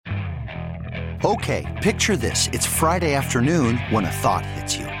Okay, picture this. It's Friday afternoon when a thought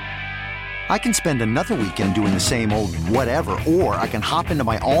hits you. I can spend another weekend doing the same old whatever, or I can hop into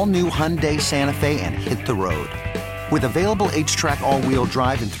my all-new Hyundai Santa Fe and hit the road. With available H-Track all-wheel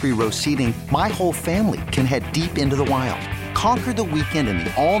drive and 3-row seating, my whole family can head deep into the wild. Conquer the weekend in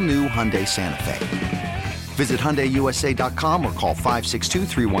the all-new Hyundai Santa Fe. Visit HyundaiUSA.com or call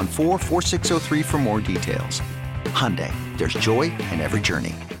 562-314-4603 for more details. Hyundai, there's joy in every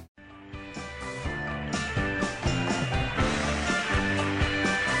journey.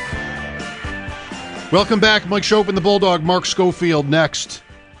 Welcome back. Mike Schopp and the Bulldog. Mark Schofield next.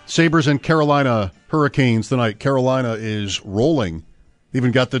 Sabres and Carolina Hurricanes tonight. Carolina is rolling.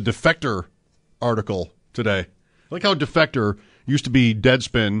 Even got the Defector article today. I like how Defector used to be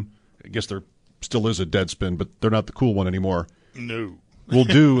Deadspin. I guess there still is a Deadspin, but they're not the cool one anymore. No. We'll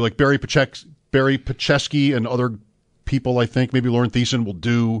do, like Barry Pacheski and other people, I think. Maybe Lauren Thiessen will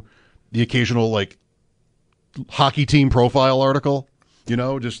do the occasional, like, hockey team profile article. You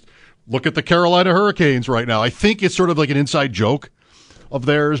know, just look at the Carolina Hurricanes right now. I think it's sort of like an inside joke of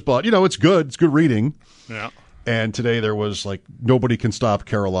theirs, but, you know, it's good. It's good reading. Yeah. And today there was, like, nobody can stop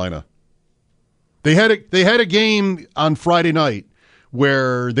Carolina. They had a game on Friday night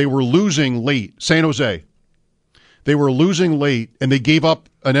where they were losing late. San Jose. They were losing late, and they gave up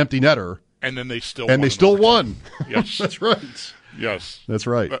an empty netter. And then they still won. Yes. That's right. Yes. That's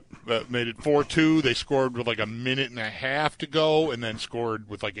right. That made it 4-2. They scored with like a minute and a half to go, and then scored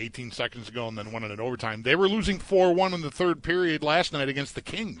with like 18 seconds to go, and then won it in overtime. They were losing 4-1 in the third period last night against the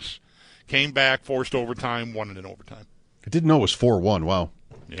Kings. Came back, forced overtime, won it in overtime. I didn't know it was 4-1. Wow.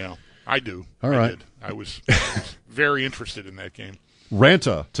 Yeah, I do. All right. I was very interested in that game.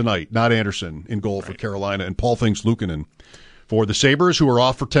 Ranta tonight, not Anderson, in goal for Carolina, and Paul Finks Luukkonen for the Sabres, who are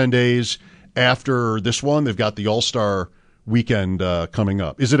off for 10 days after this one. They've got the All-Star weekend coming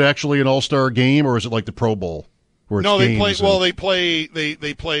up. Is it actually an All-Star game, or is it like the Pro Bowl? Where no, they play.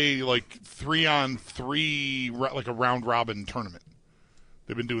 They play like 3-on-3, like a round robin tournament.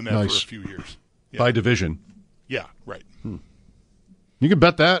 They've been doing that for a few years. Yeah. By division. Yeah, right. You can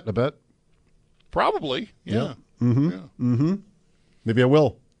bet that. I bet. Probably. Yeah. Mm-hmm. Yeah. Mm-hmm. Maybe I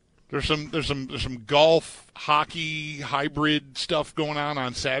will. There's some golf, hockey, hybrid stuff going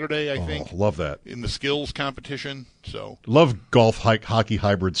on Saturday, I think. Love that. In the skills competition. So love golf, hockey,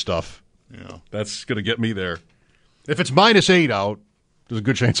 hybrid stuff. Yeah. That's going to get me there. If it's -8 out, there's a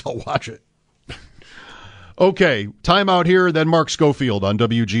good chance I'll watch it. Okay, time out here, then Mark Schofield on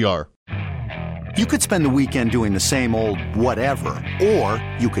WGR. You could spend the weekend doing the same old whatever, or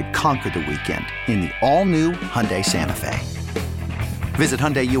you could conquer the weekend in the all-new Hyundai Santa Fe. Visit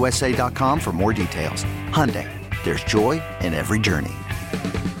HyundaiUSA.com for more details. Hyundai, there's joy in every journey.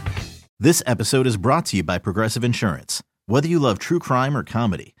 This episode is brought to you by Progressive Insurance. Whether you love true crime or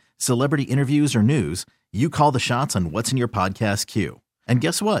comedy, celebrity interviews or news, you call the shots on what's in your podcast queue. And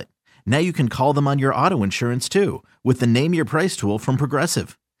guess what? Now you can call them on your auto insurance too with the Name Your Price tool from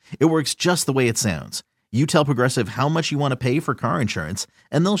Progressive. It works just the way it sounds. You tell Progressive how much you want to pay for car insurance,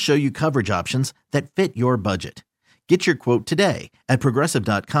 and they'll show you coverage options that fit your budget. Get your quote today at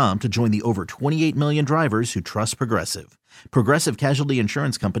Progressive.com to join the over 28 million drivers who trust Progressive. Progressive Casualty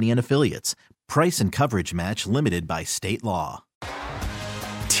Insurance Company and Affiliates. Price and coverage match limited by state law.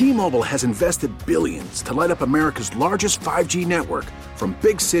 T-Mobile has invested billions to light up America's largest 5G network, from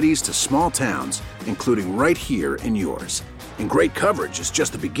big cities to small towns, including right here in yours. And great coverage is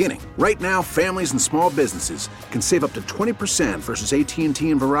just the beginning. Right now, families and small businesses can save up to 20% versus AT&T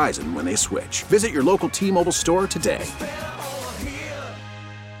and Verizon when they switch. Visit your local T-Mobile store today.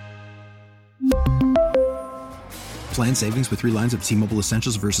 Plan savings with 3 lines of T-Mobile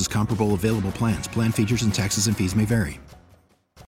Essentials versus comparable available plans. Plan features and taxes and fees may vary.